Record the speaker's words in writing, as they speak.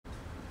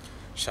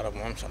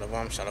Shalom,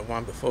 shalom,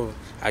 shalom. Before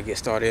I get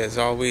started, as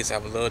always, I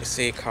would love to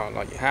say, call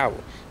out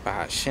Yahawah,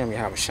 bahasham,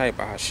 Yahawashi,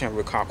 bahasham,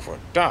 Rekakra,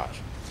 Dodge.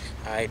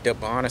 Alright,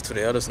 double honors to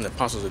the elders and the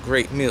apostles of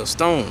great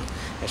millstone.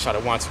 And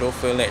shalom to those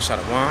for elect,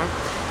 shalom.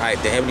 Alright,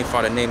 the Heavenly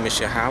Father name is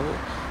Yahawah,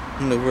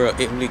 whom the world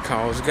ignorantly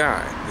calls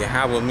God.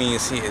 Yahawah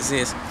means he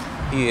exists.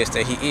 He is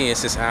that he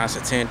is. His eyes are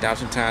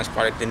 10,000 times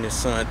brighter than the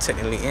sun,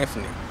 technically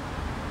infinite.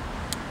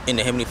 And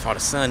the Heavenly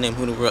Father's Son name,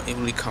 whom the world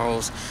ignorantly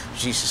calls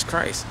Jesus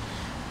Christ.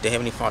 The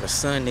Heavenly Father's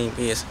Son name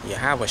is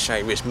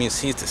Yahawashi, which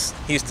means he's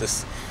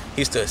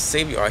the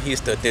Savior, or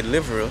he's the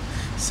deliverer,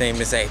 same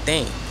exact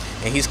thing.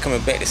 And he's coming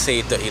back to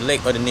save the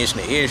elect of the nation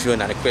of Israel.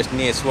 Now the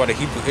question is, who are the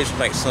Hebrew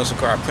Israelites, sons of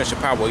God, Prince of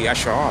Power,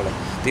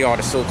 Yahawah? They are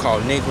the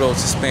so-called Negroes,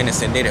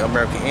 Hispanics, and Native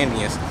American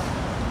Indians,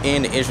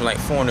 and the Israelite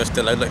foreigners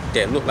that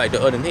look like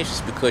the other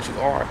nations, because you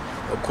are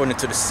according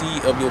to the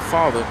seed of your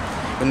father.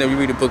 Whenever you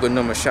read the book of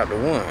Numbers chapter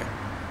 1, all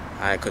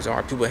right, because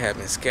our people have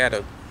been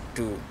scattered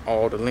through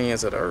all the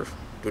lands of the earth,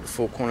 through the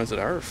four corners of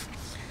the earth.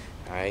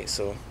 All right,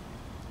 so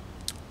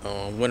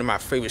one of my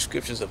favorite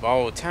scriptures of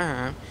all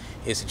time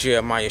is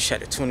Jeremiah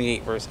chapter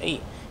 28 verse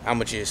 8. I'm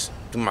gonna just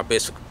do my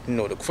best,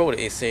 to quote it.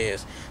 It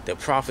says, "The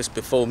prophets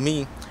before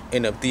me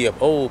and of thee of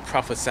old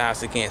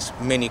prophesied against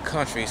many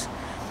countries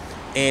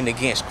and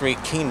against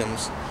great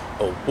kingdoms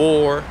of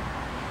war,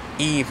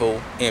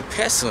 evil, and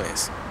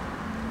pestilence."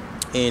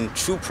 And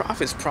true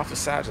prophets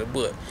prophesied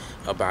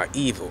about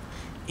evil.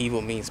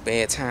 Evil means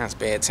bad times.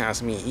 Bad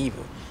times mean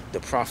evil. The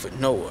prophet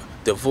Noah,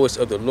 the voice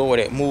of the Lord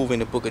that moved in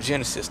the book of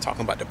Genesis,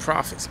 talking about the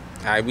prophets.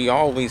 All right, we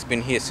always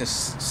been here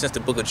since the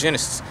book of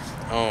Genesis.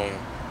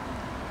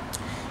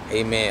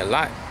 Amen.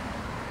 Lot,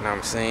 you know what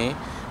I'm saying?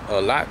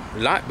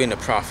 Lot been the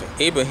prophet.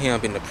 Abraham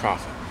been the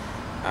prophet.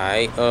 All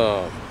right.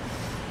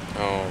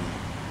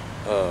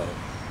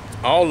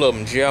 All of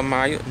them: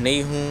 Jeremiah,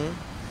 Nahum,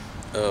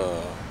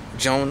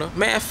 Jonah.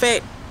 Matter of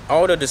fact,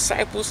 all the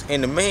disciples,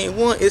 and the main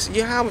one is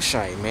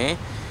Yahawashi, man.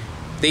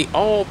 They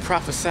all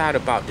prophesied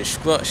about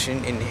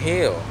destruction in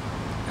hell.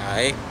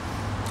 Alright?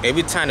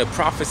 Every time the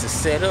prophets is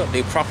set up,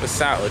 they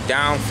prophesied a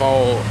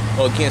downfall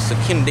against a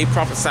kingdom. They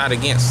prophesied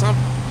against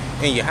something.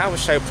 And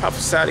Yahawashi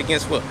prophesied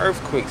against what?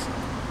 Earthquakes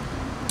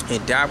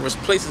in diverse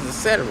places,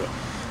 etc.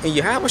 And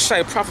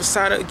Yahawashi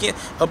prophesied again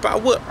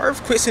about what?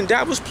 Earthquakes in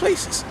diverse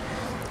places.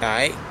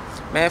 Alright?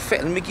 Matter of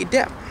fact, let me get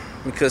that.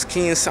 Because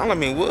King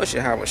Solomon was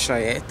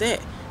Yahawashi at that.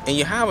 And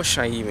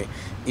Yahawashi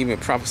even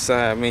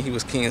prophesied, man, he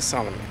was King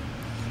Solomon.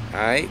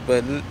 Alright,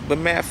 but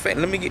matter of fact,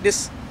 let me get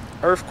this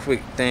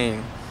earthquake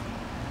thing.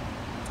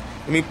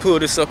 Let me pull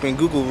this up in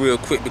Google real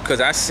quick,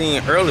 because I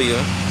seen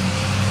earlier,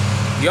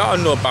 y'all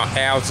know about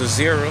Al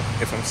Jazeera,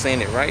 if I'm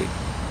saying it right.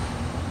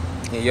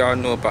 And y'all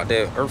know about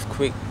that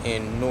earthquake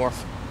in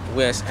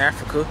northwest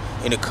Africa,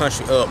 in the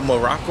country of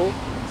Morocco.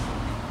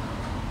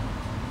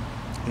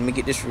 Let me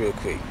get this real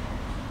quick.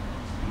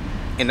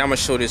 And I'm going to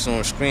show this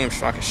on screen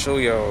so I can show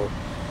y'all.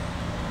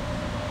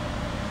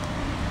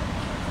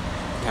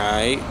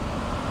 Alright.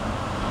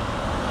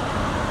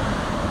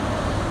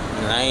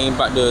 And I ain't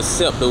about to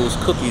accept those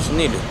cookies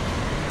neither,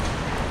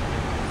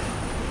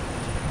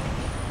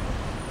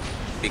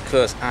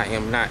 because I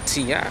am not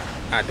T.I.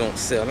 I don't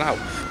sell out.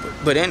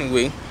 But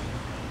anyway,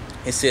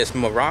 it says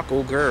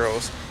Morocco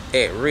girls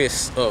at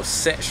risk of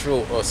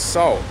sexual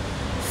assault,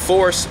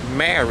 forced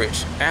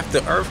marriage after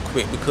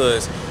earthquake.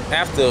 Because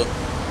after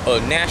a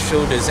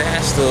natural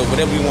disaster,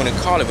 whatever you want to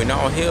call it, when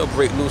all hell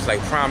break loose,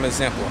 like prime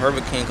example,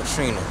 Hurricane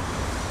Katrina,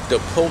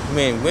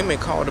 women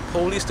called the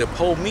police. The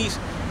police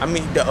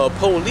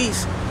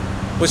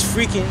was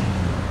freaking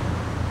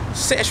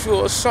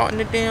sexual assaulting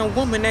the damn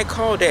woman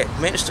that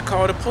managed to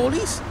call the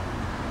police.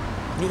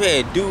 You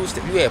had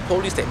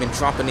police that been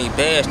dropping their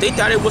bags. They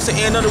thought it was the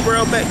end of the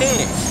world back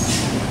then.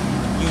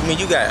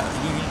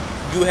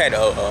 You had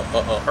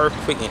a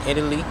earthquake in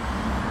Italy,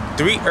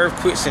 3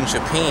 earthquakes in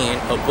Japan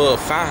above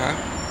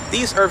 5.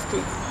 These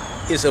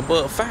earthquakes is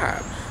above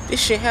 5. This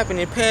shit happened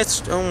in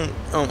past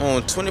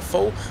on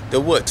 24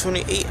 to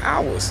 28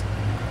 hours.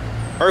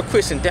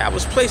 Earthquakes in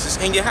diverse places,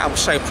 and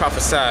Yahawashi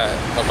prophesied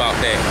about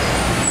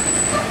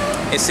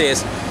that. It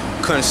says,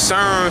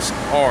 concerns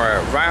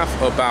are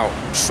rife about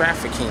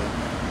trafficking,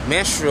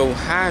 menstrual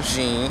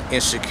hygiene,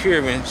 and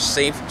securing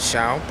safe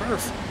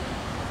childbirth.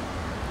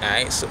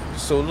 Alright,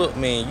 so look,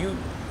 man, you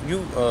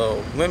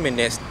women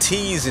that's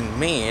teasing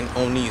men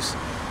on these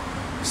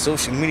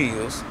social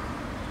medias.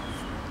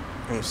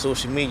 On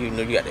social media,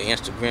 you got the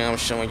Instagram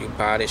showing your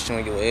body,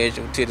 showing your edge,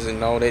 your titties,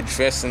 and all that,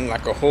 dressing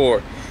like a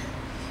whore.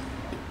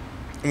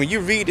 When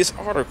you read this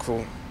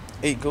article,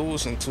 it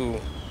goes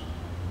into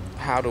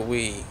how do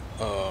we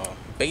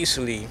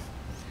basically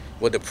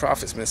what the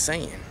prophet's been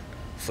saying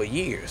for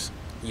years.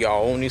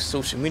 Y'all on this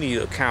social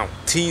media account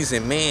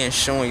teasing man,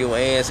 showing your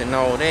ass and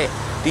all that.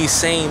 These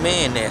same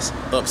men that's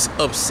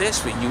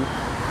obsessed with you,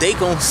 they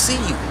gonna see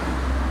you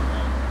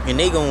and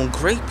they gonna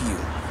grape you.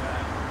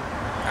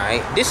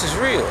 Alright, this is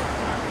real.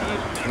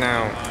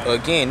 Now,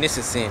 again, this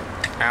is in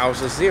Al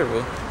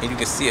Jazeera, and you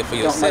can see it for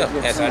yourself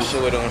as I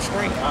show it on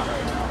screen.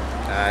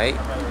 Alright,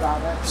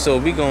 so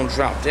we gonna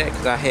drop that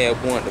because I had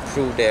one to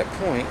prove that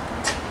point.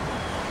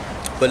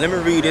 But let me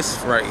read this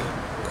right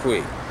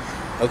quick.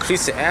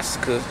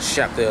 Ecclesiasticus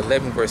chapter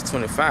 11 verse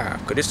 25,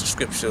 because this is the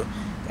scripture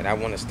that I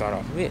want to start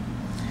off with.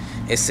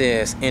 It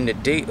says, in the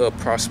day of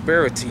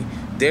prosperity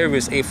there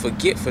is a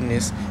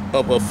forgetfulness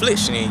of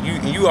affliction.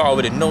 And you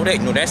already know that.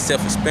 You know that's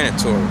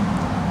self-explanatory.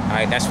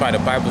 Alright, that's why the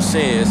Bible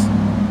says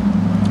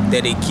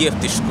that a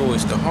gift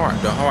destroys the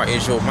heart. The heart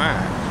is your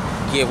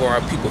mind. Give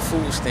our people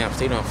food stamps,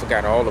 they don't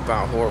forgot all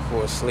about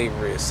horror,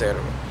 slavery,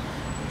 etc.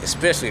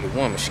 Especially the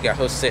woman. She got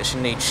her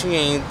section 8. She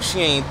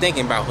ain't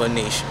thinking about her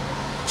nation.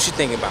 She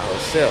thinking about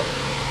herself.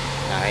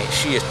 Alright,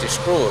 she is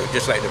destroyed.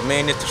 Just like the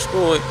man is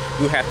destroyed,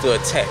 you have to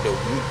attack the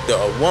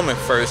woman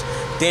first.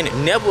 Then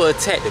never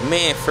attack the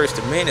man first.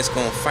 The man is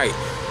gonna fight.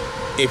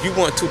 If you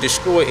want to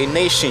destroy a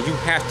nation, you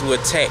have to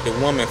attack the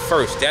woman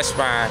first. That's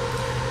why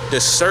the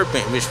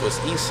serpent, which was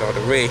Esau, the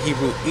red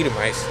Hebrew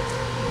Edomites,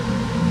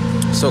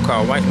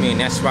 so-called white men,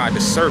 that's why the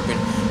serpent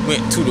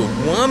went to the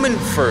woman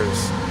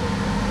first.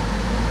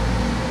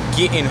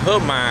 Get in her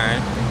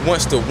mind,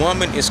 once the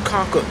woman is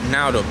conquered,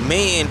 now the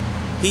man,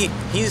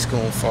 he's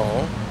gonna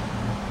fall.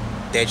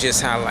 That's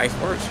just how life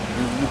works.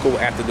 You go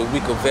after the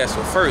weaker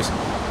vessel first.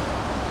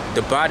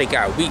 The body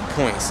got weak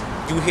points.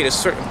 You hit a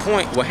certain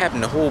point, what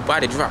happened? The whole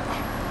body drop.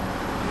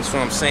 That's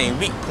what I'm saying,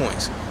 weak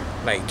points.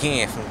 Like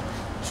Gan from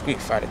Street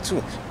Fighter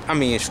 2. I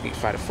mean Street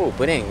Fighter 4,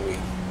 but anyway.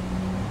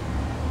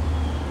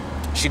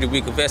 She the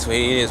weaker vessel,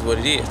 it is what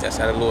it is. That's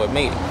how the Lord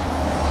made it.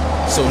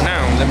 So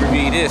now, let me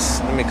read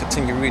this. Let me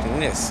continue reading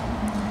this.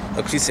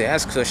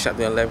 Ecclesiasticus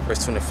chapter 11,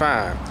 verse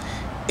 25.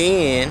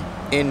 And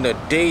in the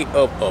day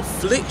of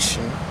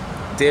affliction,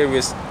 there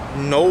is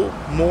no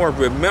more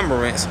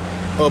remembrance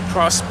of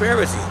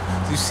prosperity.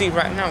 You see,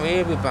 right now,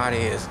 everybody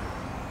is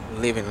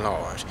living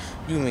large.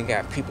 You even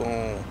got people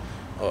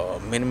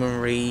on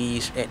minimum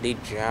wage at their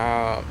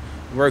job,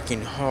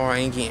 working hard,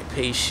 ain't getting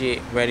paid shit,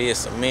 whether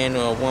it's a man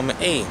or a woman.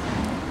 Hey,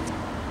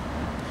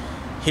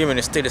 here in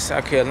the state of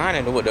South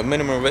Carolina, the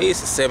minimum wage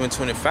is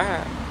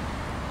 $7.25,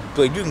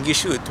 but you can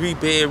get you a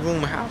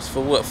 3-bedroom house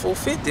for what,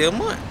 $450 a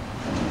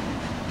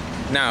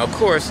month. Now, of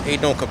course, it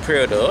don't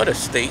compare to other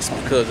states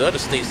because other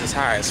states is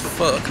high as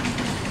fuck.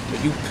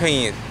 But you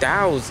paying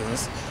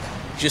thousands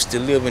just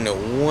to live in a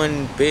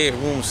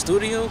 1-bedroom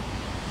studio?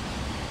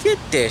 Get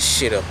that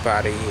shit up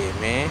out of here,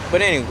 man.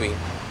 But anyway,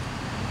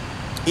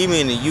 even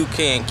in the UK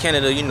and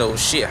Canada, you know,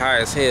 shit high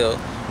as hell.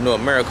 You know,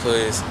 America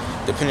is,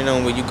 depending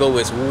on where you go,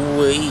 it's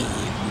way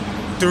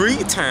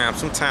 3 times,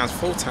 sometimes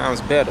 4 times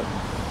better.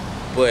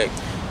 But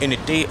in the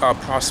day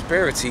of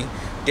prosperity,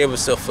 there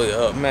was a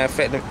matter of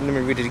fact, let me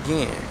read it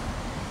again.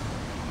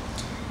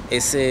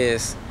 It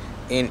says,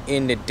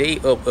 in the day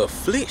of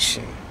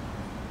affliction,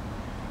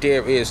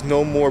 there is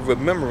no more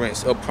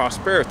remembrance of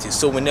prosperity.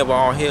 So whenever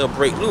all hell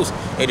break loose,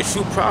 and the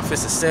true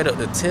prophets are set up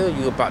to tell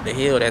you about the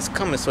hell that's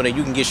coming so that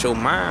you can get your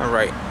mind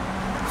right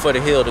for the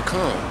hell to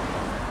come.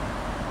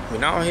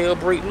 When all hell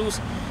break loose,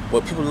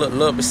 what people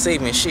love to say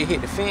when shit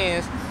hit the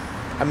fans,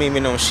 I mean,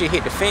 when shit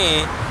hit the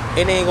fan,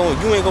 you ain't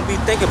gonna be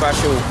thinking about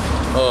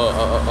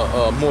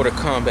your Mortal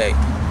Kombat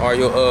or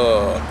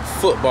your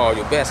football,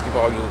 your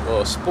basketball,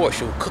 your sports,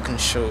 your cooking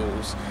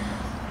shows,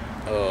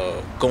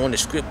 going to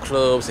strip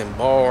clubs and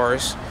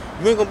bars.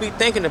 You ain't gonna be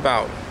thinking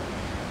about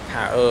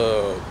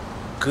how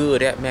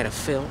good that matter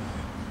felt,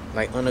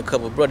 like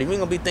Undercover Brother. You ain't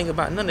gonna be thinking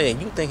about none of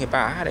that. You thinking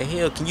about how the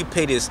hell can you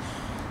pay this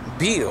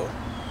bill?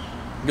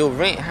 Your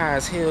rent high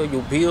as hell,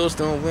 your bills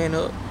don't went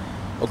up.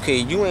 Okay,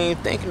 you ain't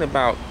thinking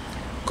about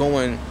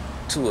going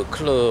to a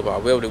club or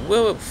whatever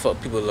the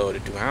fuck people love to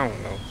do. I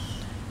don't know.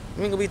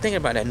 You ain't gonna be thinking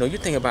about that. No, you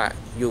think about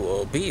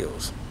your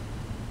bills.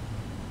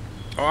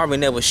 Or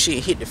whenever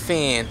shit hit the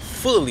fan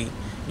fully,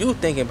 you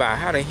thinking about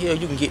how the hell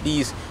you can get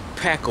these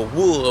pack of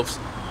wolves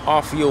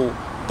off your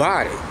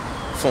body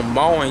from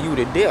mauling you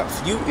to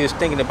death. You is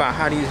thinking about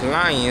how these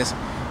lions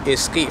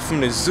escaped from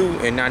the zoo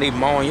and now they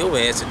mauling your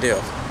ass to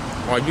death.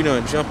 Or you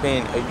done jump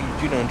in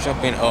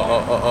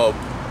a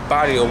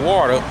body of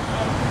water,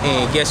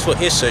 and guess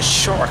what? It's a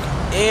shark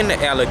and an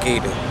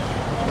alligator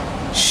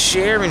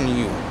sharing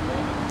you.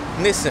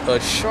 Listen, a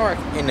shark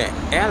and an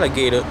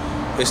alligator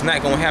is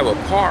not gonna have a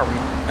problem.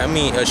 I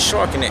mean, a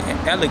shark and an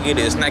alligator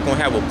is not gonna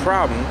have a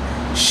problem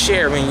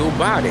sharing your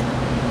body.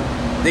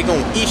 They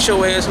gonna eat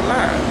your ass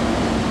alive.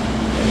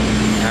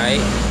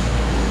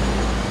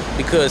 Alright?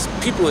 Because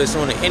people is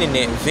on the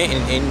internet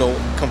venting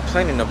and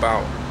complaining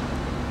about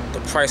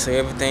the price of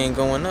everything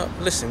going up.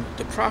 Listen,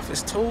 the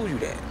prophets told you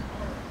that.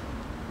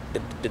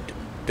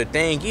 The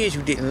thing is,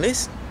 you didn't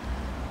listen.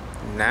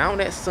 Now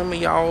that some of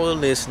y'all are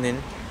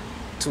listening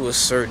to a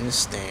certain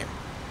extent,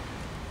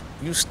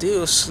 you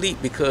still sleep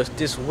because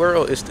this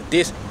world is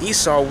this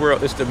Esau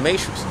world is the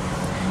matrix.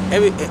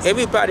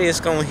 Everybody is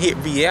gonna hit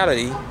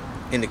reality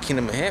in the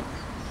kingdom of heaven.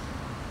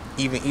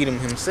 Even Edom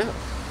himself.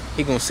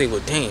 He gonna say,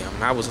 well,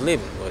 damn, I was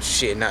living. Well,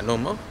 shit, not no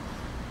more.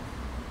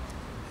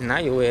 Now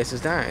your ass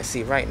is dying.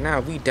 See, right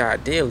now we die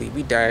daily.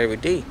 We die every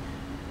day.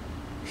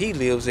 He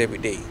lives every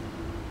day.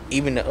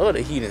 Even the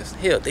other heathens,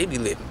 hell, they be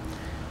living.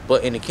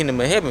 But in the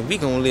kingdom of heaven, we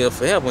gonna live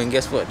forever. And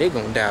guess what? They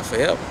gonna die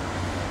forever.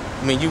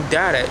 when you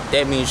die,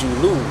 that means you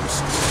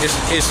lose.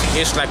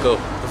 It's like a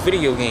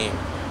video game.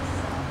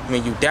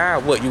 When you die,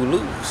 what you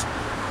lose.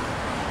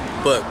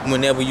 But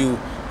whenever you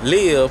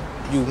live,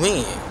 you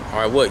win.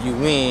 Or what you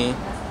win,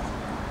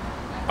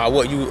 or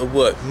what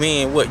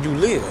you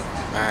live.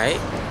 Alright?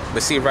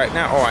 But see, right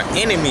now our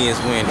enemy is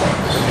winning.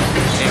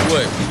 And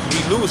what we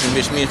losing,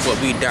 which means what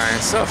we die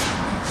and suffer.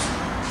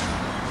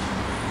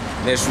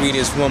 Let's read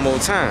this one more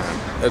time.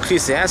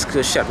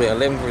 Ecclesiastes chapter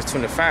 11 verse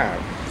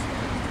 25.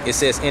 It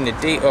says, in the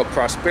day of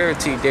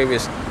prosperity there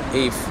is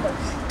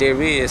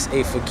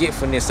a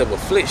forgetfulness of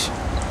affliction,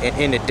 and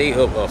in the day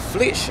of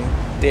affliction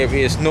there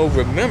is no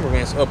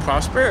remembrance of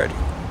prosperity.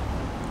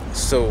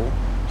 So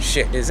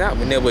check this out.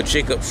 Whenever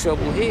Jacob's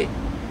trouble hit,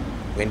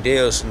 when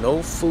there's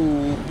no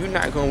food, you're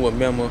not gonna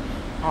remember,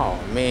 oh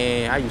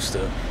man, I used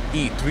to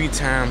eat 3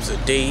 times a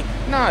day.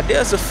 Nah,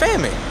 there's a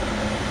famine.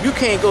 You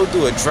can't go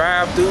do a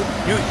drive-through.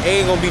 You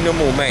ain't gonna be no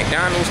more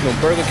McDonald's, no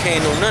Burger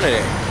King, no none of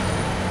that.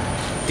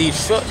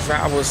 These truck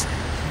drivers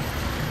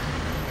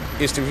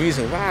is the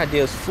reason why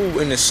there's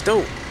food in the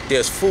store.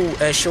 There's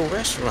food at your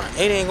restaurant.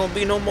 It ain't gonna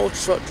be no more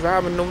truck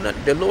driving, no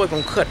nothing. The Lord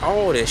gonna cut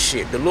all that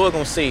shit. The Lord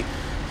gonna say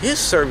his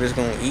servants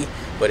gonna eat,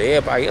 but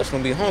everybody else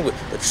gonna be hungry.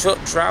 The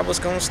truck drivers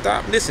gonna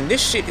stop. Listen,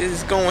 this shit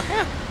is gonna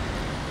happen.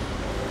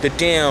 The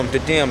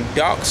damn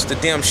docks, the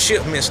damn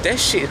shipments, that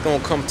shit is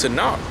gonna come to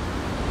naught.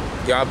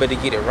 Y'all better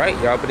get it right.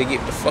 Y'all better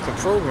get the fucking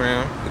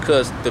program,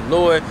 because the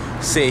Lord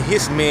said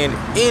his man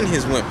in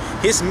his women,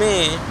 his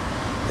man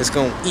is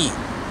gonna eat.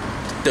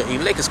 The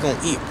elect is gonna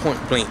eat, point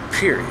blank,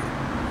 period.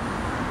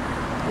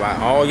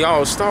 While all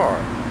y'all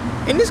starve.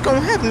 And this gonna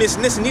happen.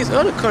 Listen, these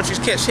other countries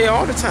catch hell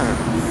all the time.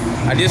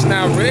 I just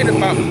now read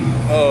about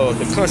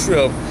the country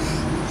of,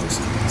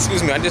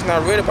 I just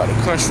now read about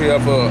the country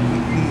of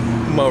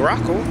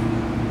Morocco.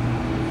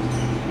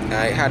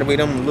 How the way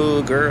them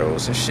little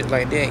girls and shit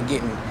like that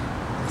getting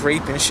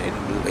raped and shit.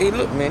 Hey,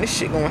 look, man, this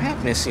shit gonna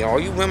happen. And see, all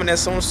you women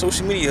that's on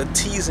social media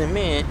teasing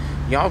men,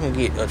 y'all gonna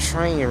get a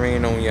train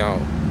ran on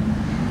y'all.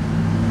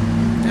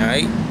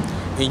 Alright?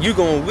 And you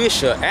gonna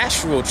wish an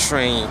actual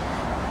train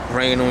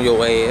ran on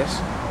your ass.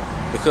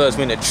 Because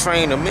when the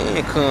train of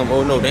men come,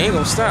 oh no, they ain't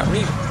gonna stop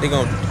me. They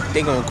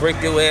gonna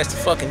break your ass to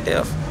fucking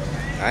death.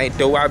 Alright?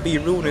 Though I be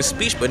rude in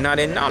speech, but not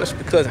in knowledge,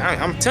 because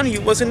I'm telling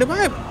you what's in the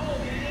Bible.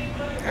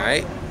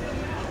 Alright?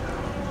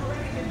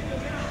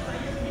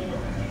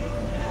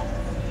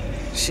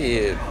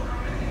 Shit.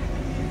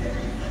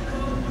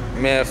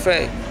 Matter of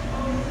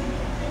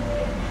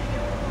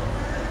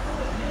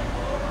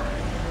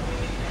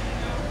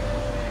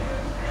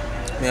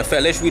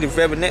fact, let's read the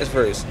very next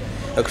verse.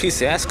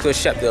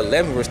 Ecclesiastes chapter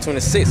 11 verse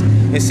 26.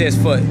 It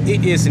says, for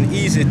it is an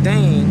easy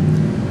thing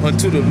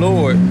unto the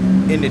Lord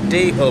in the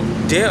day of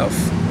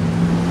death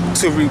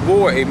to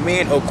reward a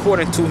man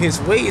according to his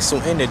ways. So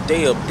in the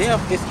day of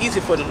death, it's easy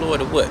for the Lord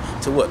to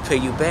what? Pay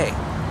you back.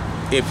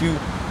 If you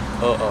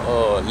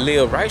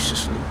live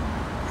righteously,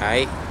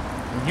 alright,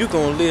 you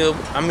gonna live,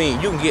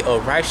 you can get a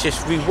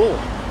righteous reward.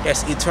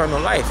 That's eternal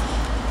life.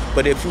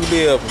 But if you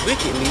live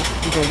wickedly,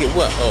 you gonna get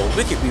what? A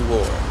wicked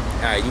reward.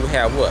 Alright, you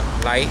have what?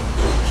 Light,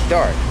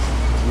 dark.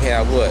 You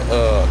have what?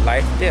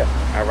 Life, death.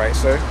 Alright,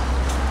 sir?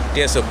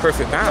 There's a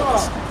perfect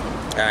balance.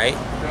 Alright?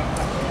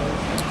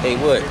 Hey,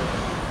 what?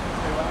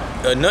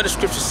 Another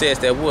scripture says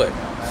that what?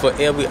 For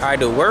every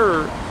idle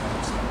word,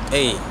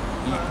 hey,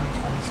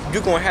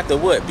 you're gonna have to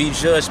what? Be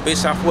judged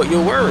based off what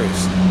your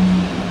words.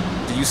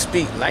 Do you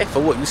speak life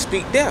or what? You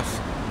speak death.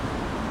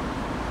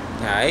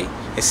 Alright?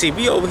 And see,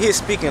 we over here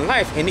speaking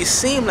life, and it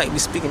seems like we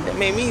speaking death.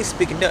 Man, we ain't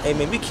speaking death. Hey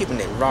man, we keeping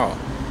it raw,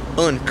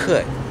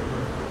 uncut.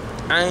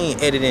 I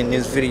ain't editing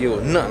this video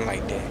or nothing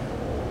like that.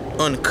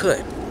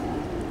 Uncut.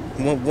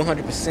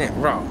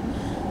 100% raw.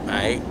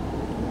 Alright?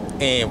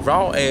 And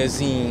raw as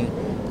in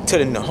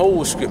telling the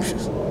whole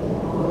scriptures.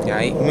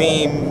 Alright?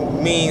 Me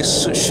ain't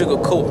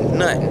sugarcoat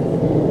nothing.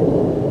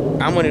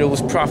 I'm one of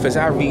those prophets.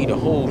 I read the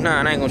whole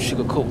nine. I ain't gonna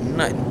sugarcoat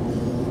nothing.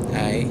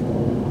 Alright?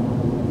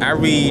 I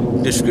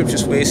read the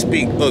scriptures where it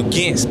speak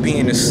against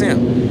being a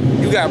simp.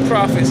 You got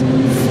prophets,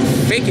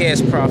 fake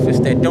ass prophets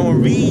that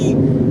don't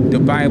read the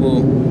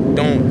Bible,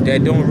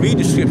 that don't read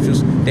the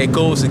scriptures, that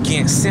goes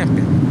against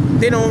simping.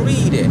 They don't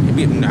read it.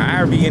 Nah,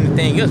 I read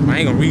anything else, but I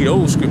ain't gonna read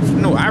old scriptures.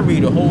 No, I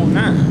read the whole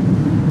nine.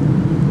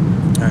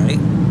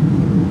 Alright?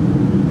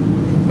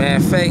 Matter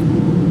of fact,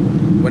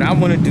 what I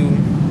wanna do,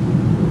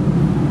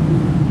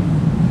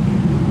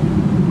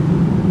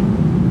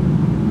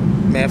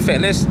 matter of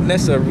fact,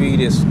 let's read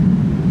this.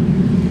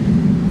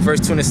 Verse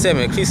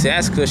 27,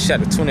 Ecclesiastes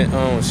chapter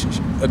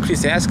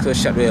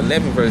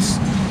 11, verse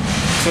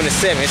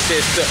 27.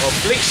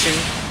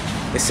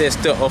 It says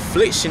the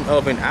affliction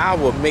of an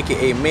hour maketh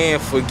a man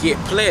forget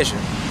pleasure.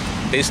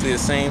 Basically the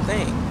same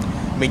thing.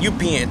 I mean, you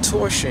being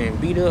tortured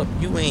and beat up,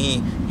 you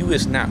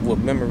is not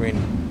remembering,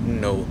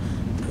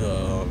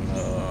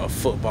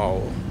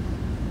 football.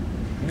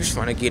 You just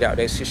trying to get out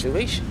that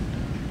situation.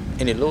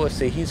 And the Lord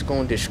said he's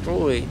going to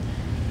destroy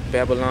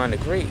Babylon the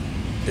Great,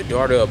 the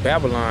daughter of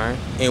Babylon,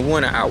 in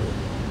 1 hour.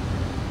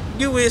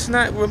 You is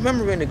not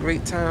remembering the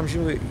great times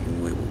you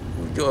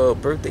your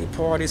birthday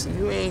parties, and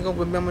you ain't gonna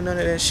remember none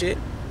of that shit.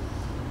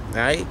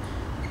 Alright?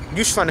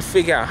 You trying to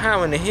figure out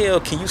how in the hell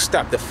can you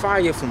stop the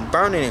fire from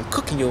burning and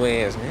cooking your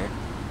ass, man.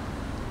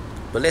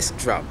 But let's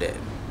drop that.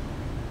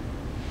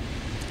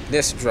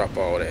 Let's drop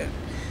all that.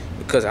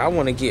 Because I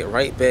want to get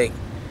right back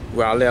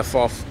where I left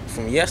off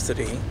from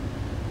yesterday.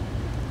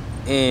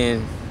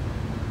 And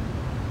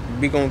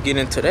we gonna get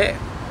into that.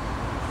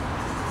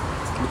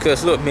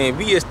 Because look, man,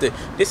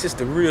 this is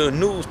the real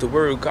news. The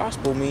word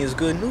gospel means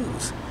good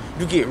news.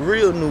 You get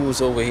real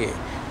news over here.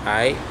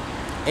 Alright?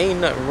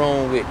 Ain't nothing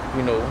wrong with,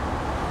 you know,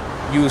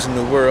 using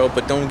the world,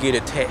 but don't get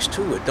attached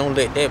to it. Don't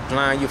let that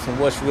blind you from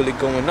what's really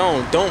going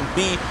on. Don't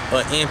be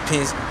an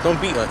NPC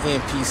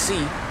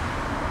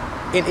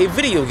in a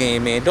video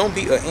game, man. Don't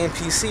be an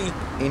NPC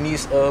in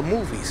these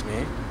movies,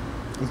 man.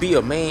 Be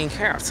a main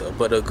character,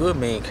 but a good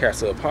main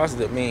character, a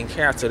positive main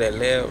character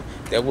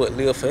that would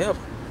live forever.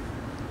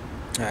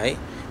 Alright?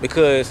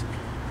 Because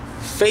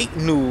fake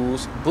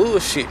news,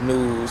 bullshit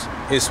news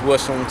is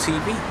what's on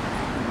TV.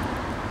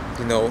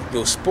 You know,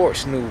 your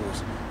sports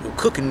news, your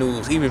cooking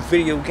news, even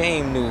video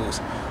game news.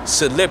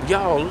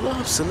 Y'all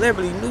love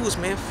celebrity news,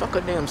 man. Fuck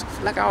a damn,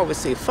 like I always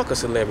say, fuck a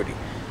celebrity.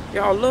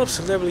 Y'all love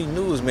celebrity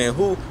news, man.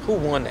 Who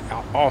won the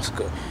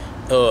Oscar?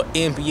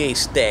 NBA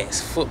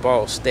stats,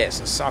 football stats,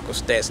 and soccer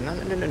stats. No,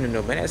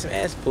 man.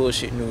 That's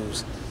bullshit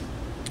news.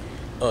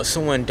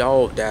 Someone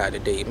dog died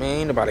today, man.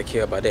 Ain't nobody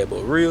care about that.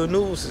 But real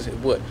news is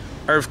what?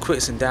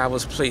 Earthquakes in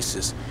diverse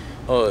places.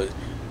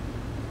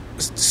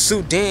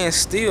 Sudan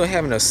still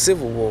having a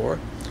civil war.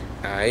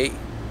 Alright,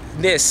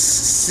 that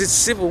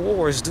civil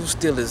wars do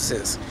still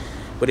exist,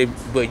 but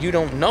you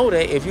don't know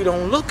that if you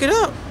don't look it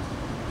up.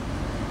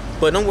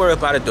 But don't worry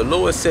about it. The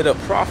Lord set up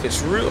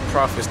prophets, real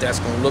prophets, that's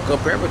gonna look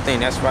up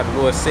everything. That's why the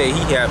Lord said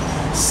He have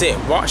set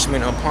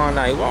watchmen upon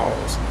thy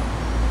walls.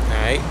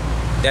 Alright,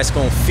 that's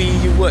gonna feed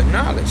you what?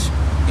 Knowledge,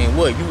 and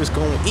what you was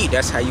gonna eat.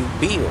 That's how you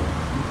build.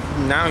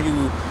 Now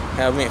you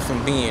have went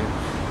from being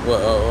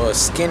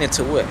skinny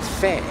to what?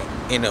 Fat.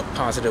 In a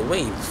positive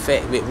way,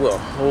 fat with a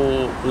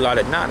whole lot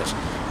of knowledge,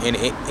 and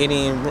it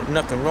ain't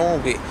nothing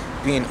wrong with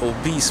being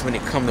obese when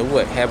it comes to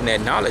what? Having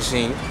that knowledge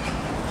in you.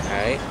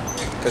 Alright,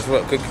 because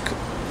what?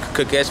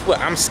 Cause guess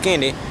what? I'm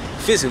skinny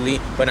physically,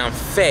 but I'm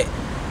fat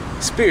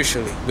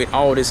spiritually with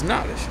all this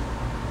knowledge.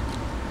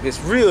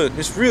 It's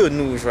real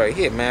news right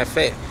here. Matter of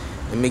fact,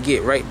 let me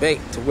get right back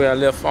to where I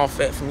left off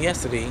at from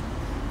yesterday.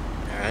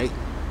 Alright,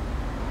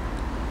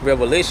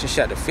 Revelation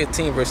chapter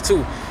 15 verse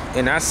 2.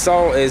 And I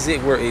saw as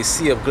it were a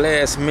sea of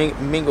glass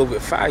mingled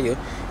with fire,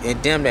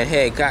 and them that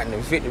had gotten the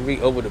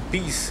victory over the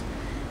beast,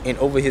 and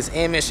over his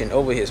image, and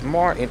over his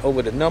mark, and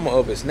over the number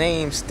of his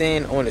name,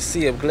 stand on the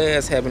sea of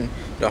glass, having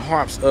the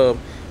harps of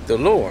the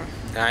Lord.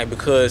 Alright,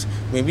 because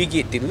when we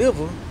get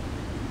delivered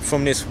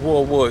from this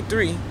World War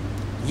III,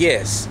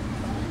 yes,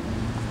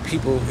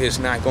 people is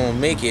not gonna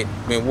make it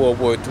when World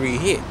War III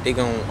hit. They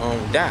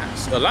gonna die.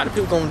 So a lot of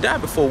people gonna die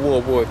before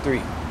World War III.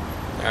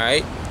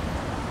 Alright.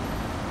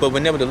 But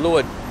whenever the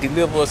Lord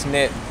delivers us in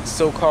that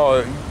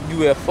so-called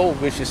UFO,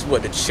 which is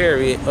what? The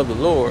chariot of the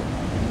Lord,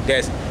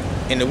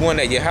 and the one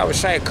that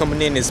Yahawashi coming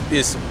in is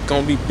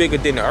going to be bigger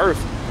than the earth.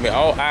 I mean,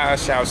 all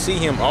eyes shall see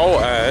him, all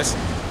eyes.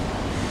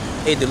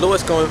 And the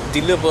Lord's going to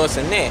deliver us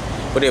in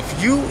that. But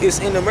if you is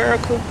in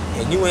America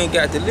and you ain't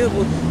got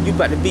delivered, you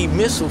about to be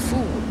missile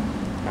food.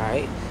 All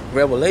right?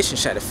 Revelation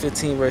chapter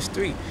 15 verse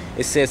 3.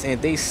 It says, and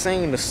they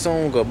sang the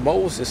song of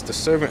Moses, the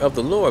servant of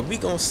the Lord. We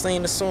gonna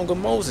sing the song of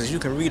Moses. You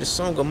can read the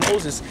song of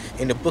Moses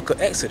in the book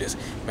of Exodus.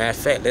 Matter of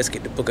fact, let's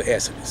get the book of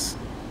Exodus.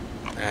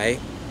 Alright?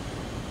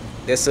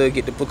 Let's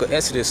get the book of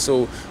Exodus.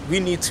 So we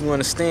need to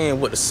understand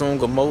what the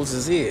song of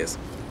Moses is.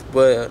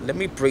 But let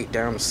me break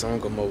down the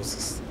song of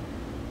Moses.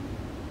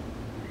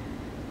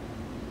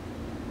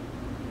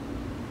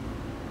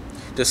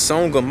 The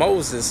song of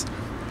Moses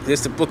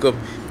is the book of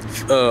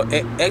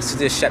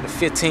Exodus chapter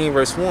 15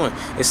 verse 1.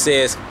 It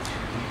says,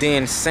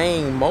 then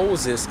sang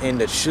Moses and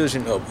the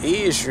children of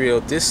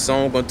Israel this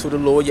song unto the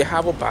Lord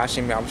Yahawah,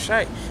 bahasham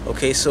Yahawashi.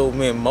 Okay, so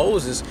when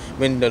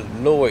the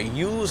Lord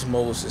used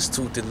Moses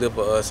to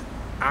deliver us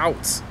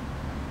out,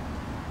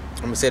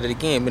 I'm gonna say that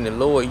again. When the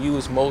Lord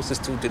used Moses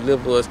to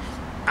deliver us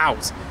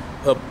out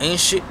of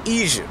ancient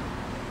Egypt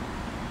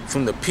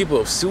from the people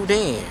of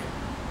Sudan.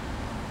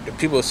 The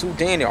people of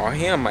Sudan are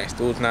Hamites.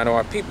 Those not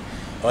our people.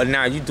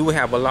 Now you do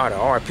have a lot of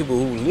our people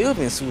who live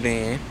in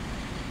Sudan,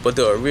 but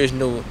the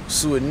original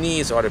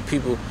Sudanese are the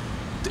people,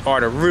 are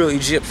the real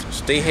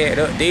Egyptians. They had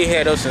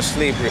us in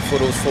slavery for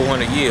those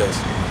 400 years.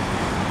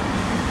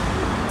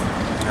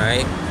 All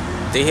right,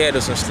 they had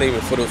us in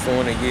slavery for those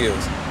 400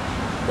 years,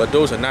 but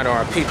those are not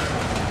our people.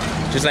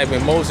 Just like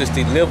when Moses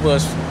delivered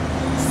us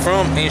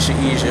from ancient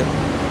Egypt,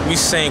 we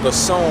sang a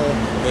song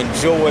and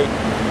joy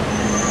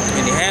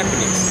and the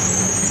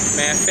happiness.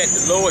 Matter of fact,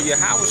 the Lord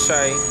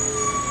Yahawashi,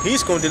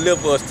 He's going to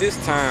deliver us this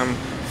time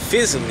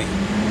physically,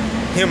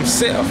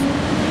 Himself.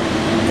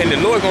 And the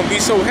Lord going to be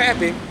so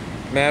happy.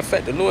 Matter of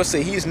fact, the Lord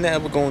said He's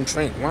never going to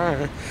drink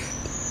wine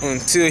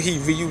until He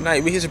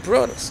reunite with His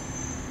brothers.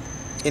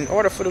 In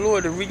order for the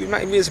Lord to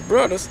reunite with His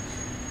brothers,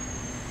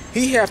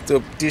 He have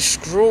to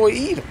destroy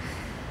Edom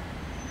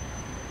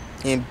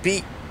and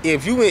beat.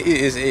 If you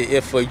is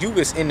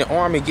in the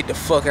army, get the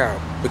fuck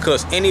out,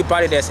 because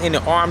anybody that's in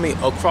the army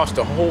across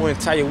the whole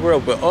entire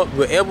world,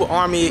 wherever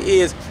army it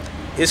is,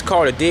 it's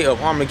called a day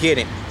of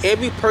Armageddon.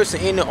 Every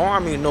person in the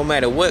army, no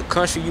matter what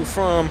country you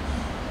from,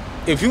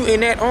 if you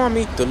in that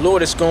army, the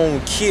Lord is going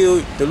to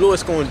kill. The Lord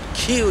is going to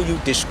kill you,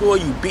 destroy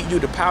you, beat you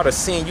to powder,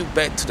 send you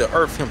back to the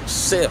earth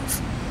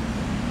Himself.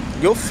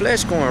 Your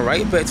flesh going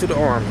right back to the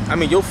army. I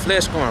mean, your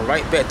flesh going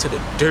right back to the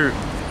dirt.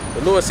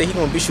 The Lord said He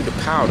gonna beat you to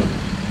powder.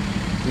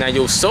 Now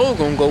your soul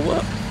gonna go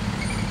up,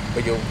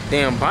 but your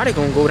damn body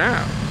gonna go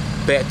down,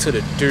 back to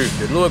the dirt.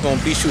 The Lord gonna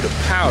beat you to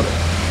powder,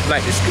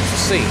 like the scriptures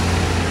say.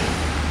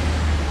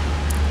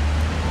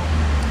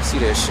 See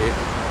that shit?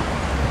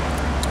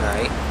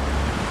 Alright.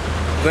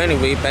 But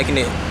anyway, back in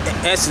the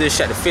Exodus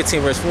chapter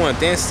 15 verse 1,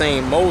 then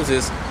sang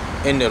Moses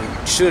and the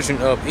children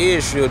of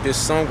Israel this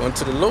song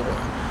unto the Lord.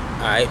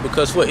 Alright,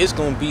 because what? It's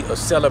going to be a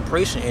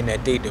celebration in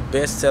that day, the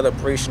best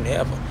celebration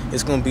ever.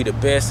 It's going to be the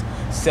best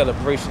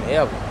celebration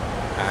ever.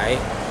 Alright?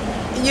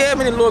 Yeah, I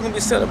mean, the Lord going to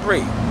be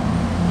celebrating.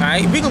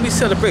 Alright? We're going to be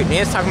celebrating. And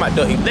it's talking about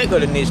the elect of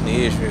the nation of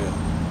Israel.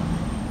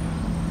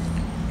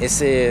 It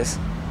says,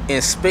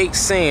 and spake,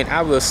 saying,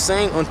 I will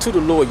sing unto the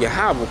Lord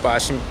Yahawah,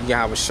 bahasham,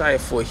 Yahawashi,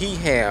 for He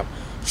have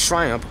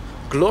triumphed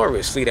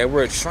gloriously. That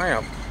word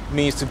triumph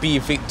means to be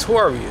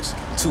victorious,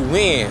 to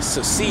win,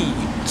 succeed,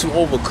 to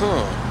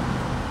overcome.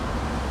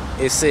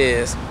 It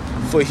says,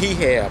 for He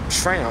have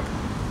triumphed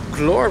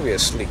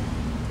gloriously.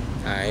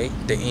 Alright,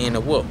 the end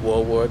of what?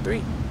 World War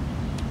III.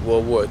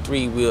 World War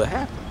III will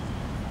happen.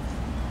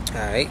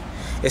 Alright,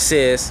 it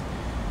says,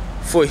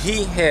 for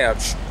He have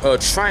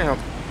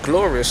triumphed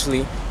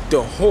gloriously,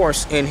 the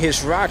horse and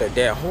his rider.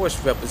 That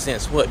horse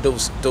represents what?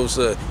 Those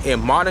in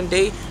modern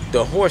day,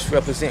 the horse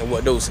represent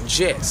what? Those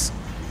jets,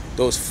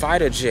 those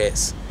fighter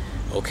jets,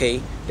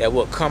 okay, that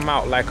will come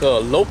out like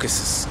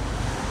locusts.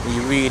 When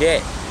you read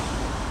that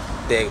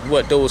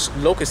what those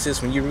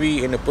locusts, when you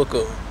read in the book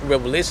of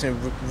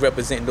Revelation,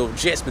 represent those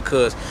jets,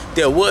 because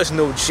there was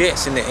no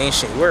jets in the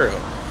ancient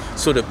world.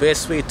 So the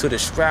best way to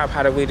describe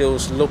how the way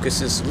those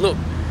locusts look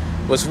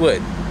was what?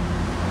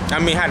 I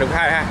mean, how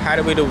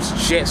the way those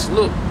jets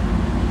look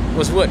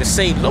was what? To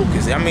say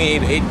locusts. I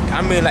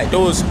mean, like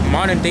those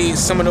modern days,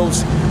 some of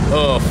those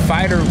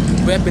fighter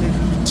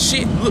weapon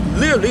shit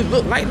literally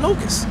look like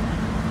locusts.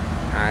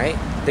 All right.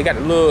 They got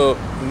a little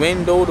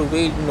window, the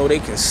way, you know, they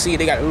can see.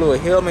 They got a little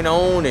helmet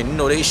on, and, you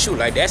know, they shoot.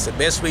 Like, that's the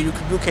best way you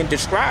can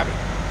describe it.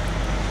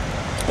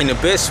 And the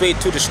best way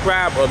to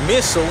describe a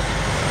missile,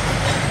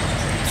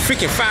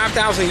 freaking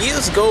 5,000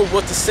 years ago,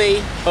 was to say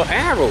an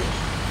arrow.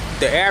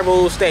 The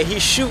arrows that he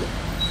shoot,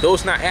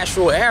 those not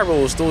actual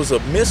arrows. Those are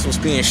missiles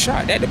being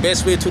shot. That's the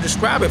best way to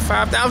describe it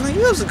 5,000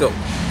 years ago.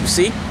 You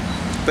see?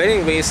 But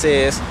anyway, it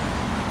says,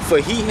 for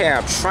He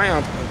have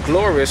triumphed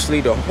gloriously,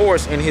 the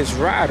horse and his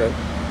rider.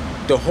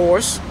 The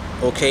horse,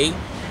 okay,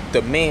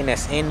 the man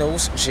that's in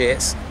those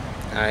jets,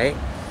 all right,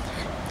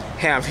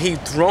 have He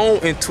thrown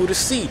into the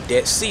sea.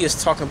 That sea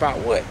is talking about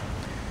what?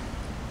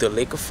 The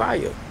lake of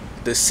fire.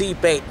 The sea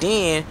back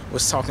then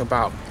was talking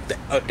about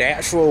the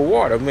actual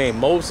water. Man,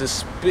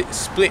 Moses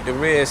split the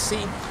Red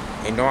Sea,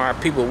 and our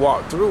people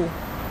walked through.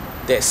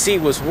 That sea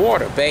was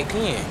water back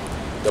then.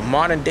 The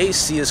modern day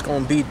sea is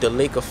going to be the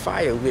lake of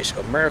fire, which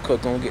America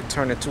going to get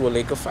turned into a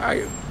lake of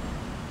fire.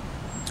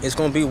 It's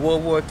going to be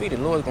World War III. The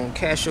Lord's going to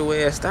cast your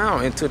ass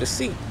down into the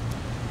sea.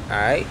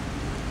 Alright?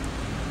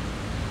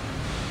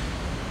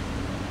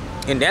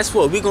 And that's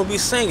what we're going to be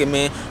singing,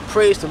 man.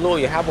 Praise the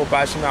Lord, Yahawah,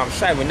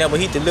 bahasham, whenever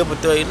He delivered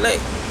the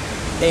elect.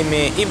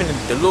 Amen. Even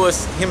the Lord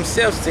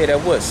Himself said that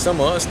what? Some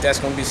of us that's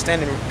going to be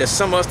standing, that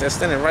some of us that's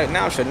standing right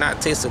now should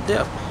not taste of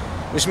death.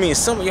 Which means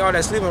some of y'all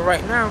that's living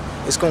right now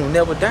is going to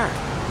never die.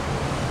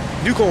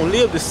 You're going to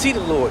live to see the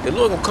Lord. The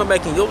Lord going to come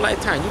back in your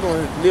lifetime. You're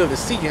going to live to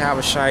see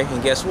Yahawashi,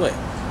 and guess what?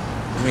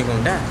 You ain't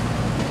gonna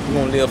die. We're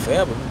gonna live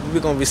forever.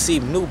 We're gonna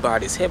receive new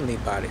bodies, heavenly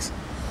bodies.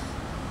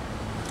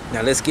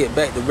 Now let's get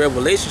back to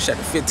Revelation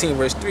chapter 15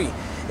 verse 3.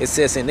 It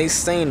says, and they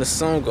sang the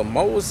song of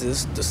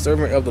Moses, the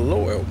servant of the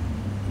Lord.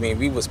 I mean,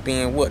 we was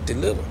being what?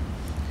 Delivered.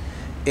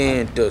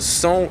 And the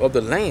song of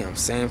the Lamb,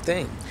 same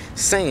thing,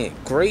 saying,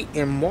 great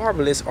and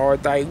marvelous are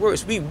thy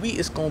works. We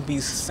is gonna be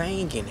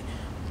singing,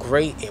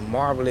 great and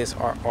marvelous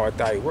are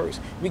thy works.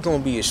 We're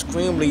gonna be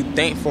extremely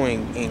thankful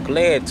and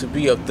glad to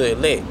be of the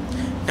elect.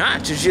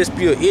 Not to just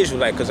be an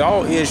Israelite, because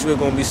all Israel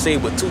going to be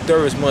saved, but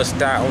 2/3 must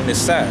die on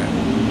this side.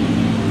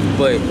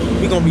 But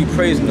we're going to be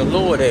praising the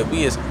Lord that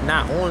we is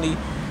not only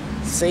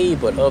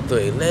saved, but of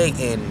the elect,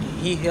 and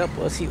He helped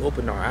us, He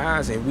opened our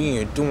eyes, and we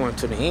enduring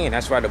to the end.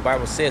 That's why the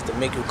Bible says to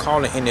make your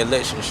calling in the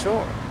election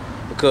sure.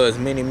 Because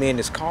many men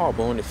is called,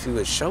 but only few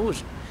is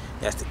chosen.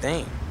 That's the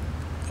thing.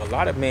 A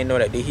lot of men know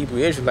that they're Hebrew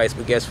Israelites,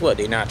 but guess what?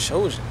 They're not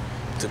chosen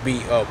to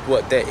be of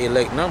what? That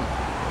elect number.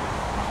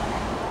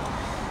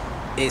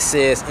 It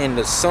says, in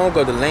the song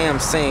of the Lamb,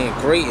 saying,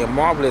 great and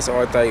marvelous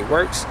are thy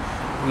works,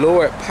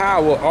 Lord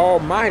power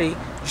almighty,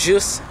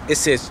 Just, it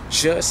says,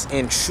 just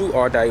and true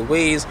are thy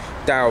ways,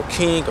 thou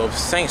King of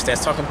saints.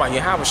 That's talking about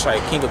Yahawashi,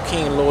 King of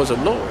kings, Lords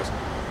of lords.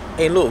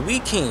 Hey, look, we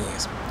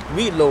kings,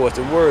 we lords.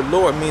 The word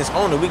Lord means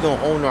owner. We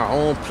gonna own our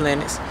own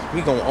planets.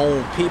 We gonna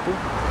own people,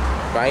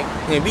 right?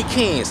 And we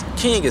kings.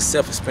 King is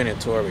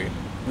self-explanatory.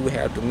 You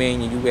have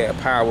dominion. You have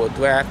power.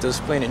 Do I have to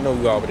explain it? No,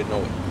 you already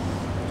know it.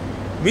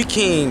 We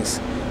kings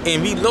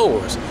and we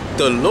lords.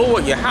 The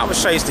Lord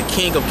Yahawashi is the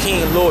King of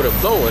kings, Lord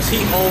of lords.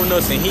 He owns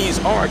us and he's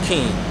our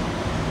king.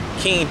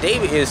 King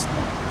David is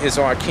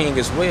our king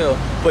as well,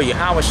 but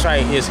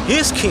Yahawashi is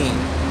his king.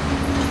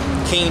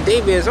 King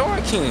David is our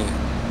king,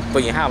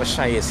 but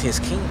Yahawashi is his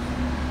king.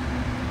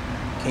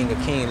 King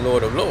of kings,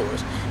 Lord of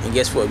lords. And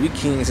guess what? We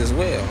kings as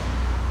well.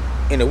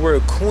 And the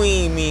word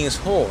queen means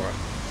whore.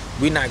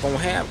 We're not going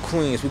to have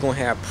queens. We're going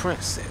to have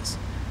princess.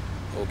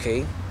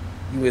 Okay?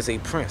 You is a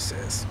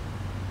princess.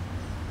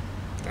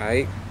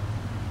 Alright?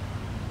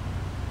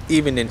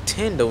 Even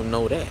Nintendo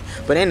know that.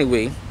 But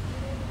anyway,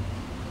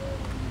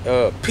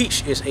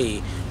 Peach is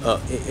a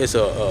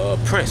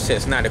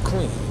princess, not a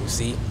queen, you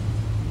see.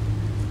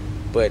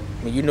 But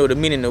when you know the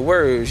meaning of the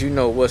words, you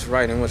know what's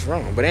right and what's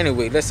wrong. But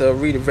anyway, let's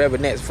read the very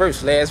next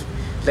verse. Last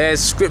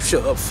scripture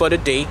up for the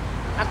day.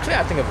 I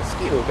think a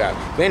mosquito got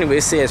it. But anyway,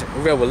 it says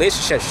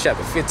Revelation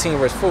chapter 15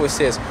 verse 4. It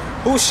says,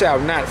 who shall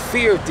not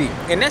fear thee?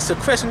 And that's a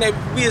question that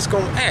we is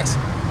going to ask.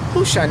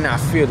 Who shall not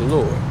fear the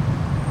Lord?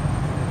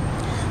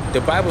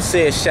 The Bible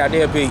says, shall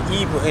there be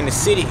evil in the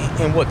city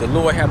and what the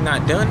Lord have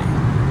not done?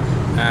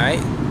 Alright?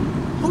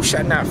 Who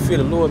shall not fear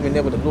the Lord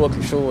whenever the Lord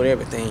controlled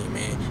everything,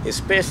 man?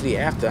 Especially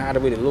after how the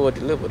way the Lord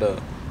delivered us.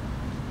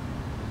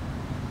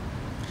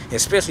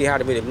 Especially how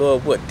the way the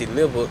Lord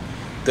delivered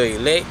the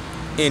elect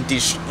and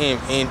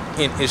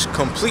is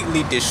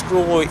completely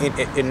destroy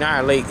and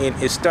annihilate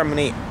and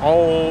exterminate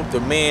all the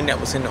men that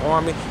was in the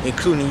army,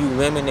 including you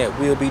women that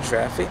will be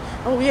trafficked.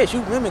 Oh yes,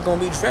 you women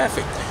gonna be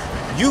trafficked.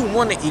 You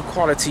want the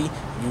equality,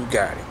 you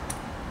got it.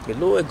 The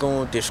Lord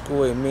gonna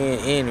destroy men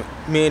and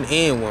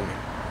women.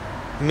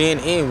 Men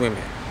and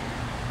women.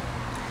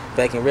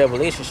 Back in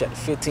Revelation chapter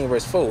 15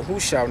 verse 4, who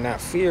shall not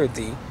fear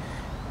thee,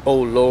 O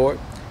Lord,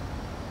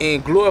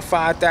 and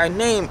glorify thy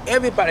name?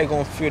 Everybody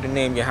gonna fear the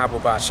name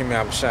Yahawah, bahasham,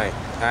 Yahawashi.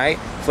 Alright?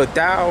 For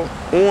thou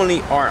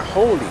only art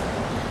holy.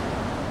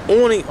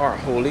 Only art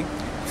holy.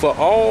 For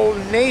all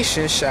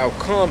nations shall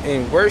come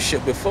and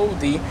worship before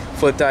thee,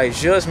 for thy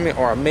judgment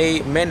are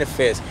made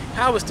manifest.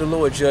 How is the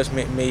Lord's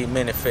judgment made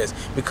manifest?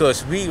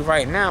 Because we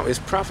right now is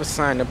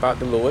prophesying about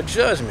the Lord's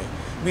judgment.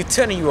 We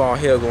telling you all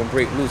hell gonna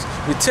break loose.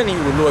 We telling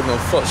you the Lord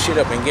gonna fuck shit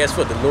up, and guess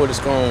what? The Lord is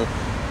gonna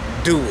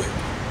do it.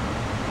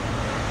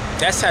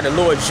 That's how the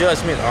Lord's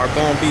judgment are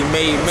gonna be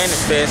made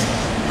manifest,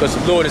 because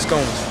the Lord is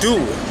gonna do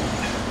it.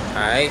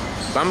 Alright?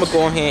 But I'm gonna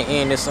go ahead and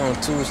end this on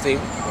Tuesday.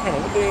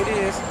 What day it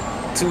is?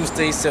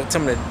 Tuesday,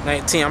 September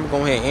 19th. I'm gonna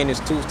go ahead and end this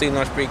Tuesday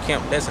lunch break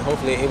camp lesson.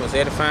 Hopefully it was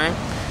edifying.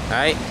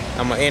 Alright?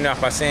 I'm gonna end off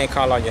by saying,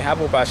 call out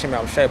Yahawah, bahasham,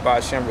 Yahawashi,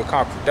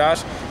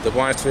 bahasham, the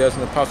one 12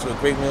 and the apostle of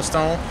the great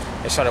millstone.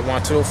 And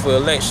Shalom to the for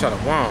elect.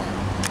 Shalom.